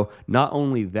 23, though, not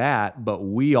only that, but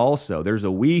we also. There's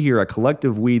a we here, a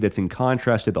collective we that's in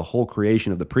contrast to the whole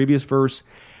creation of the previous verse.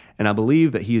 And I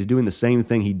believe that he is doing the same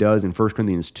thing he does in 1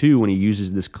 Corinthians 2 when he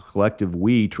uses this collective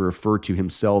we to refer to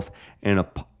himself and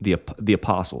the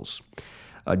apostles.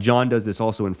 John does this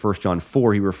also in 1 John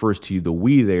 4. He refers to the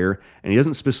we there, and he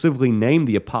doesn't specifically name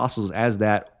the apostles as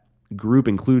that group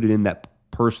included in that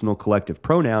personal collective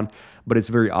pronoun, but it's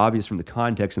very obvious from the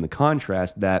context and the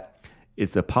contrast that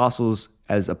it's apostles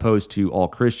as opposed to all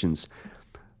Christians.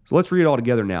 So let's read it all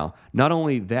together now. Not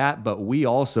only that, but we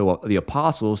also, the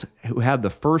apostles who have the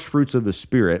first fruits of the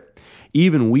Spirit,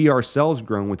 even we ourselves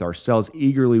groan with ourselves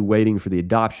eagerly waiting for the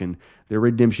adoption, the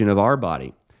redemption of our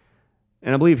body.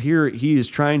 And I believe here he is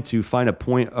trying to find a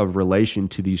point of relation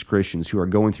to these Christians who are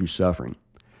going through suffering.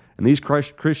 And these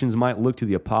Christians might look to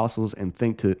the apostles and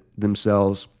think to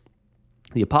themselves,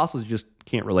 the apostles just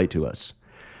can't relate to us.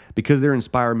 Because they're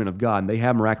inspired men of God, and they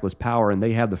have miraculous power, and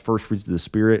they have the first fruits of the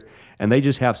Spirit, and they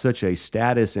just have such a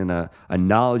status and a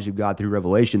knowledge of God through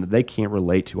revelation that they can't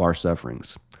relate to our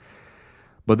sufferings.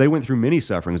 But they went through many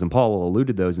sufferings, and Paul will allude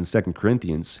to those in 2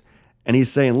 Corinthians. And he's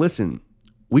saying, listen,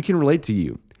 we can relate to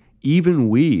you. Even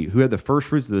we who have the first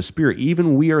fruits of the Spirit,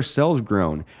 even we ourselves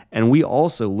groan, and we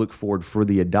also look forward for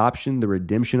the adoption, the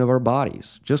redemption of our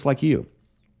bodies, just like you.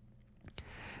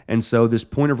 And so this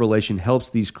point of relation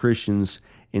helps these Christians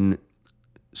in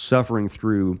suffering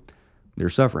through their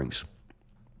sufferings.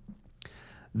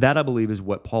 That, I believe, is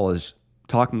what Paul is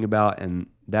talking about, and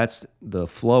that's the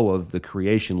flow of the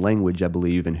creation language, I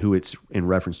believe, and who it's in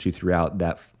reference to throughout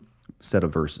that set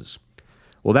of verses.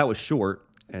 Well, that was short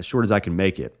as I can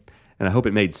make it, and I hope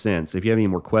it made sense. If you have any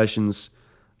more questions,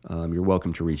 you're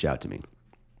welcome to reach out to me.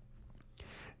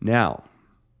 Now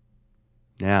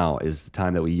is the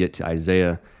time that we get to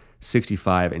Isaiah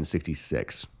 65 and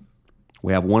 66.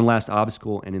 We have one last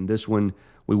obstacle, and in this one,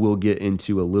 we will get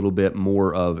into a little bit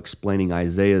more of explaining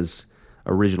Isaiah's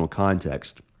original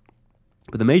context.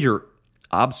 But the major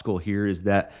obstacle here is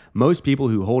that most people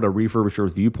who hold a refurbished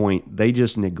earth viewpoint, they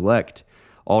just neglect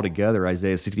altogether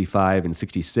Isaiah 65 and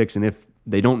 66, and if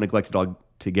they don't neglect it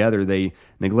altogether, they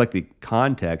neglect the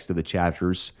context of the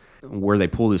chapters where they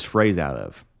pull this phrase out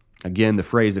of. Again, the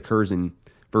phrase occurs in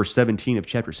verse 17 of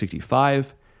chapter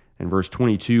 65 and verse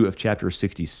 22 of chapter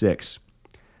 66.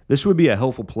 This would be a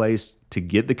helpful place to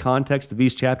get the context of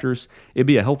these chapters. It'd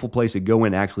be a helpful place to go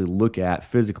and actually look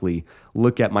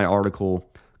at my article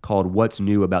called What's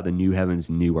New About the New Heavens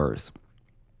and New Earth.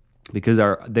 Because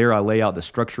there I lay out the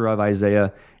structure of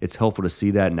Isaiah. It's helpful to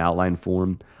see that in outline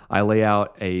form. I lay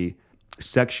out a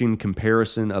section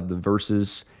comparison of the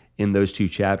verses in those two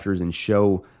chapters and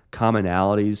show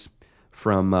commonalities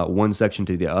from one section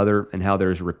to the other and how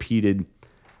there's repeated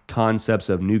concepts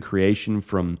of new creation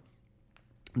from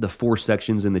the four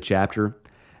sections in the chapter,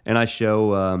 and I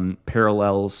show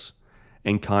parallels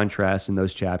and contrasts in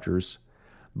those chapters.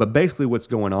 But basically what's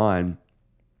going on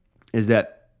is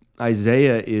that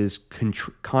Isaiah is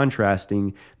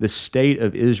contrasting the state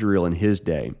of Israel in his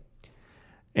day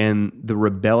and the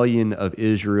rebellion of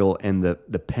Israel and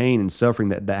the pain and suffering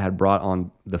that had brought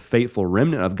on the faithful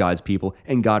remnant of God's people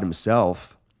and God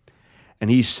himself. And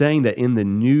he's saying that in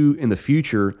the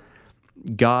future,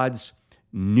 God's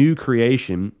new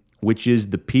creation, which is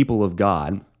the people of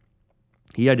God,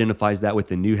 he identifies that with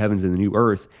the new heavens and the new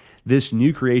earth. This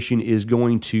new creation is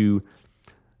going to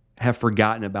have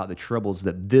forgotten about the troubles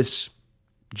that this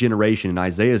generation in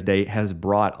Isaiah's day has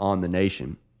brought on the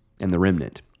nation and the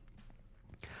remnant.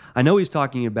 I know he's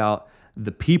talking about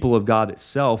the people of God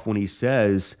itself when he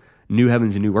says new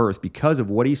heavens and new earth because of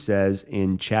what he says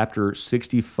in chapter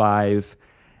 65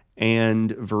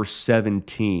 and verse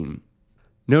 17.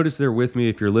 Notice there with me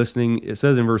if you're listening. It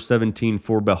says in verse 17,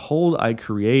 "For behold, I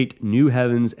create new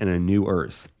heavens and a new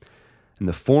earth, and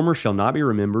the former shall not be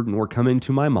remembered nor come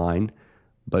into my mind,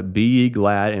 but be ye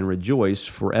glad and rejoice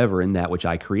forever in that which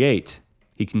I create."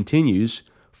 He continues,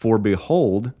 "For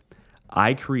behold,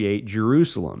 I create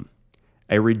Jerusalem,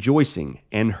 a rejoicing,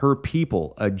 and her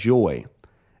people a joy.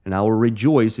 And I will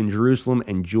rejoice in Jerusalem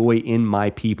and joy in my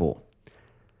people."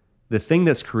 The thing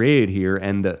that's created here,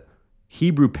 and the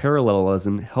Hebrew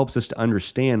parallelism helps us to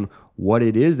understand what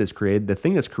it is that's created. The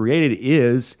thing that's created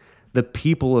is the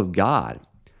people of God.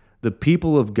 The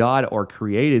people of God are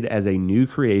created as a new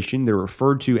creation. They're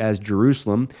referred to as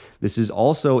Jerusalem. This is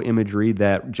also imagery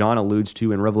that John alludes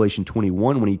to in Revelation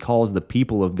 21 when he calls the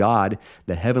people of God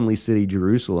the heavenly city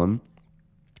Jerusalem,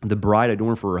 the bride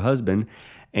adorned for her husband.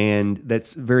 And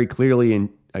that's very clearly, and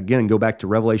again, go back to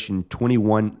Revelation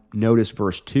 21, notice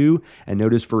verse 2, and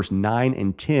notice verse 9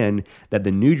 and 10, that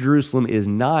the New Jerusalem is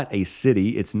not a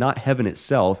city, it's not heaven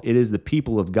itself, it is the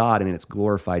people of God in its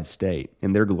glorified state,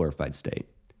 in their glorified state.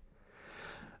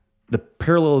 The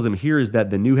parallelism here is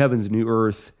that the new heavens and new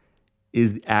earth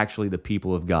is actually the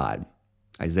people of God.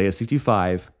 Isaiah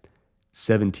 65,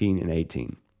 17 and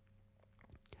 18.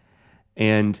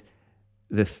 And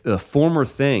the former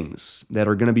things that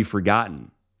are going to be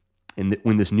forgotten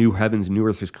when this new heavens and new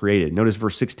earth is created. Notice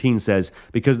verse 16 says,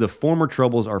 "Because the former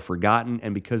troubles are forgotten,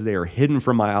 and because they are hidden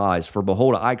from my eyes, for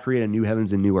behold, I create a new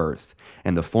heavens and new earth,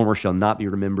 and the former shall not be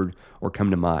remembered or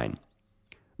come to mind."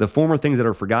 The former things that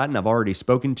are forgotten, I've already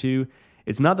spoken to.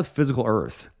 It's not the physical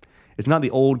earth. It's not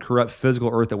the old, corrupt physical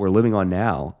earth that we're living on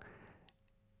now.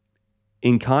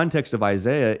 In context of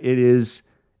Isaiah, it is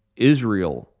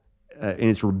Israel in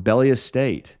its rebellious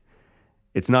state.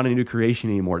 It's not a new creation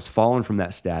anymore. It's fallen from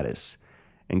that status.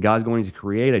 And God's going to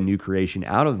create a new creation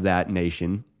out of that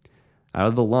nation, out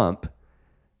of the lump,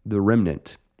 the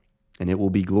remnant. And it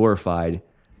will be glorified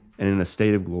and in a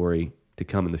state of glory to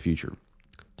come in the future.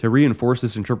 To reinforce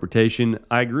this interpretation,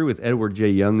 I agree with Edward J.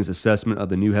 Young's assessment of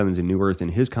the new heavens and new earth in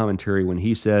his commentary when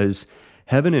he says,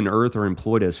 "Heaven and earth are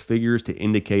employed as figures to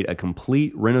indicate a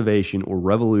complete renovation or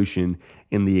revolution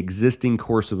in the existing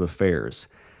course of affairs.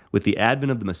 With the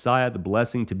advent of the Messiah, the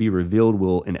blessing to be revealed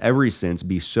will, in every sense,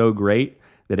 be so great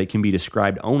that it can be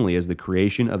described only as the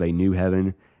creation of a new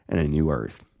heaven and a new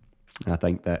earth." And I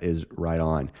think that is right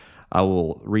on. I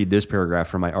will read this paragraph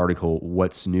from my article,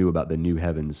 "What's New About the New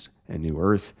Heavens and New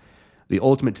Earth?" The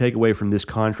ultimate takeaway from this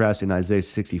contrast in Isaiah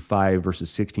 65, verses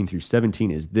 16 through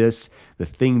 17 is this: the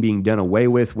thing being done away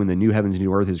with when the new heavens and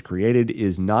new earth is created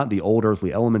is not the old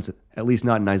earthly elements, at least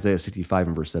not in Isaiah 65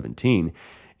 and verse 17.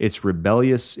 It's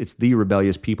the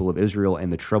rebellious people of Israel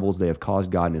and the troubles they have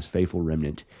caused God and his faithful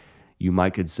remnant. You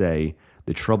could say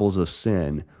the troubles of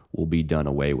sin will be done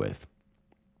away with.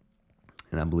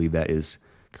 And I believe that is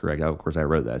correct. Of course, I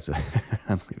wrote that, so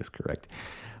I believe it's correct.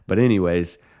 But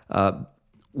anyways,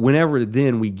 whenever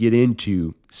then we get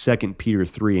into 2 Peter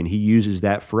 3, and he uses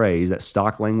that phrase, that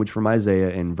stock language from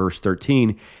Isaiah in verse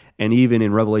 13, and even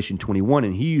in Revelation 21,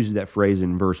 and he uses that phrase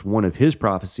in verse 1 of his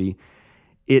prophecy,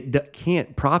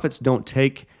 prophets don't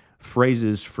take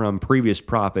phrases from previous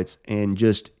prophets and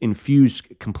just infuse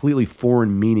completely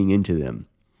foreign meaning into them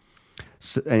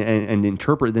and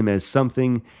interpret them as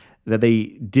something that they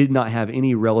did not have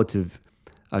any relative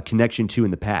connection to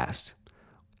in the past.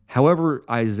 However,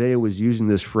 Isaiah was using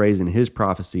this phrase in his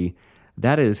prophecy,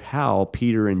 that is how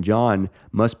Peter and John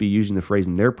must be using the phrase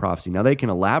in their prophecy. Now, they can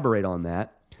elaborate on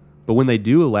that, but when they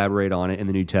do elaborate on it in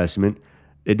the New Testament,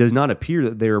 it does not appear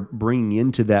that they're bringing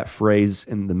into that phrase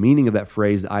and the meaning of that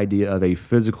phrase the idea of a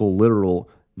physical, literal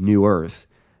new earth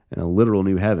and a literal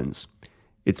new heavens.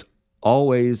 It's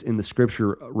always in the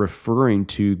scripture referring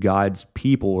to God's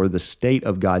people or the state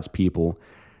of God's people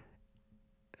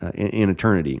in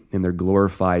eternity, in their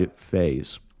glorified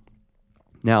phase.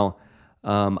 Now,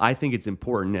 I think it's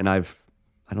important, and I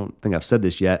don't think I've said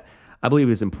this yet, I believe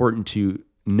it's important to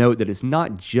note that it's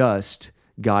not just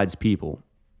God's people.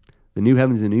 The new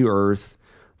heavens and new earth,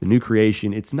 the new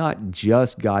creation, it's not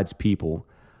just God's people,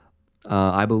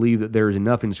 I believe that there is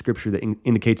enough in Scripture that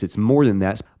indicates it's more than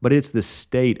that, but it's the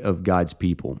state of God's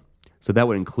people. So that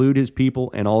would include his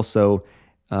people and also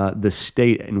the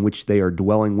state in which they are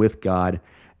dwelling with God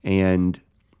and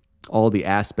all the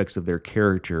aspects of their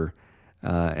character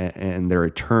and their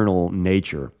eternal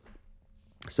nature.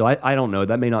 So I don't know.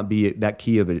 That may not be that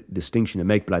key of a distinction to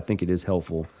make, but I think it is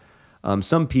helpful.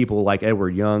 Some people, like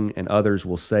Edward Young and others,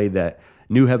 will say that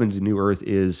new heavens and new earth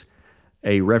is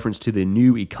a reference to the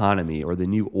new economy or the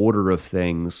new order of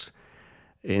things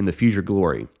in the future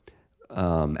glory,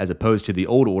 as opposed to the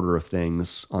old order of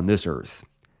things on this earth.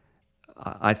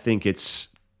 I think it's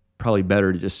probably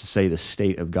better just to say the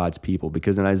state of God's people,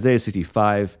 because in Isaiah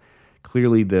 65,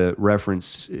 clearly the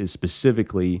reference is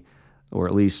specifically, or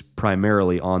at least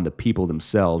primarily, on the people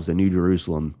themselves, the New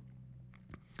Jerusalem.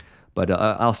 But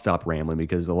I'll stop rambling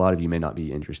because a lot of you may not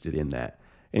be interested in that.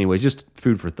 Anyways, just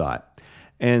food for thought.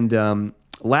 And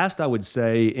last, I would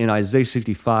say in Isaiah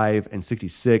 65 and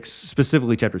 66,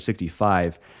 specifically chapter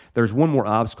 65, there's one more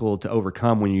obstacle to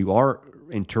overcome when you are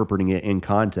interpreting it in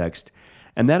context,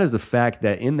 and that is the fact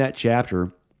that in that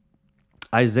chapter,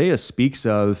 Isaiah speaks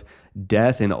of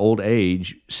death and old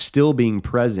age still being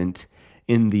present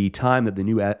in the time that the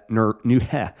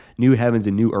new heavens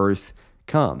and new earth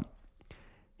come.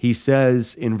 He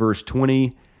says in verse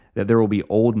 20 that there will be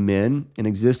old men in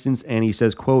existence, and he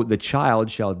says, quote, "The child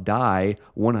shall die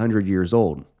 100 years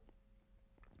old."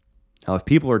 Now, if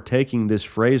people are taking this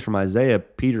phrase from Isaiah,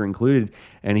 Peter included,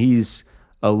 and he's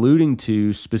alluding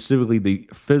to specifically the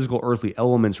physical earthly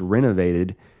elements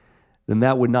renovated, then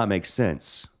that would not make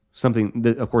sense.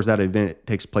 Of course, that event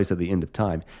takes place at the end of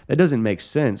time. That doesn't make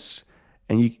sense,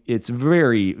 and it's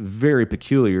very, very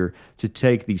peculiar to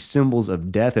take the symbols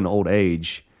of death and old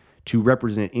age to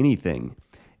represent anything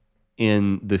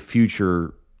in the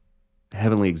future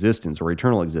heavenly existence or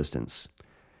eternal existence.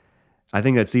 I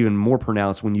think that's even more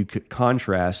pronounced when you could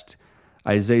contrast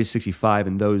Isaiah 65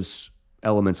 and those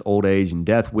elements, old age and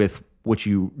death, with what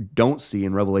you don't see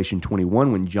in Revelation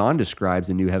 21 when John describes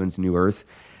the new heavens and new earth,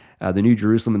 the new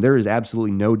Jerusalem, and there is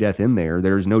absolutely no death in there.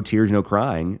 There's no tears, no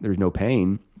crying, there's no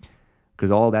pain,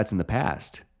 because all that's in the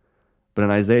past. But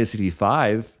in Isaiah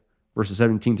 65, verses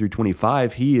 17 through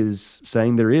 25, he is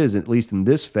saying there is, at least in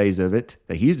this phase of it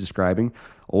that he's describing,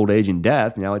 old age and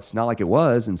death. Now, it's not like it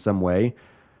was in some way.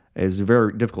 It's a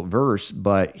very difficult verse,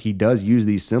 but he does use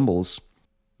these symbols.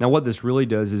 Now, what this really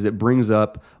does is it brings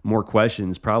up more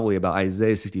questions probably about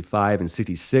Isaiah 65 and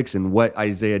 66 and what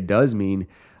Isaiah does mean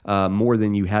more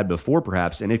than you had before,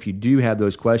 perhaps. And if you do have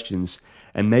those questions,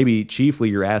 and maybe chiefly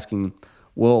you're asking,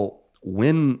 well,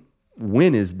 when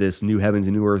is this new heavens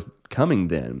and new earth coming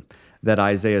then that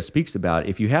Isaiah speaks about?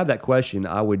 If you have that question,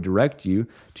 I would direct you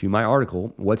to my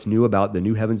article, What's New About the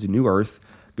New Heavens and New Earth.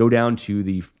 Go down to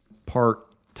the part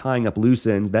tying up loose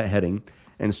ends, that heading,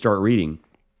 and start reading.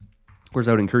 Of course,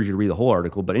 I would encourage you to read the whole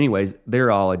article, but anyways, there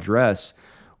I'll address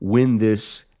when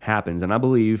this happens. And I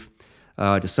believe,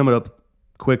 to sum it up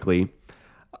quickly,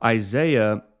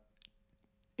 Isaiah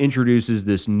introduces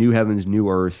this new heavens, new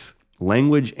earth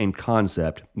language and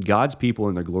concept, God's people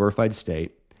in their glorified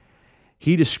state.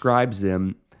 He describes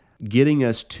them getting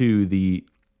us to the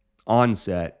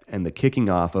onset and the kicking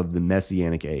off of the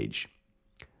Messianic age,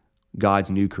 God's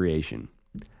new creation.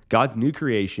 God's new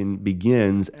creation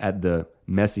begins at the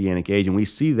Messianic age, and we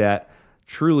see that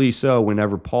truly so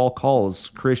whenever Paul calls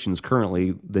Christians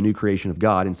currently the new creation of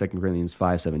God in 2 Corinthians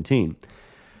 5:17.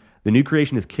 The new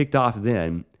creation is kicked off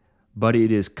then, but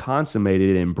it is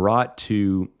consummated and brought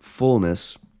to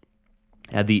fullness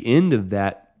at the end of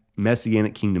that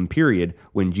Messianic kingdom period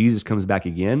when Jesus comes back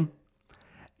again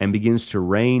and begins to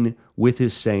reign with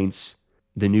his saints,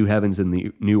 the new heavens and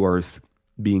the new earth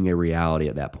being a reality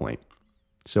at that point.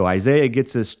 So Isaiah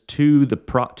gets us to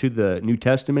the New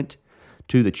Testament,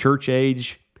 to the church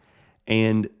age,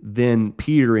 and then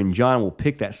Peter and John will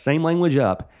pick that same language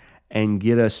up and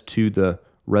get us to the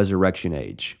resurrection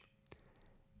age.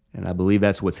 And I believe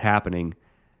that's what's happening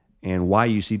and why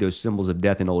you see those symbols of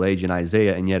death and old age in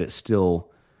Isaiah, and yet it's still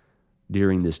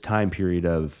during this time period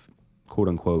of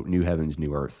quote-unquote new heavens,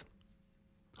 new earth.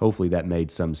 Hopefully that made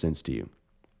some sense to you.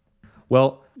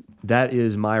 Well, that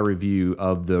is my review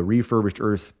of the Refurbished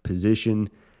Earth position,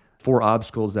 4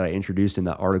 obstacles that I introduced in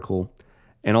that article,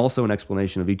 and also an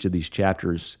explanation of each of these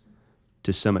chapters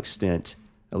to some extent,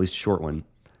 at least a short one.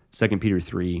 2 Peter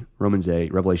 3, Romans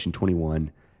 8, Revelation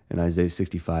 21, and Isaiah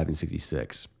 65 and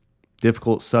 66.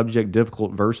 Difficult subject,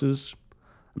 difficult verses.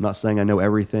 I'm not saying I know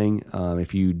everything.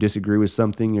 If you disagree with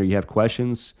something or you have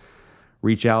questions,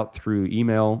 reach out through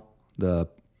email, the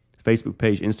Facebook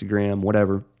page, Instagram,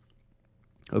 whatever.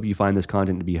 Hope you find this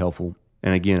content to be helpful.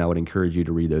 And again, I would encourage you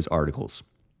to read those articles.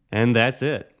 And that's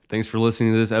it. Thanks for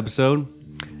listening to this episode,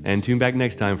 and tune back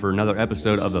next time for another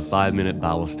episode of the 5 Minute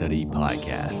Bible Study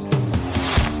Podcast.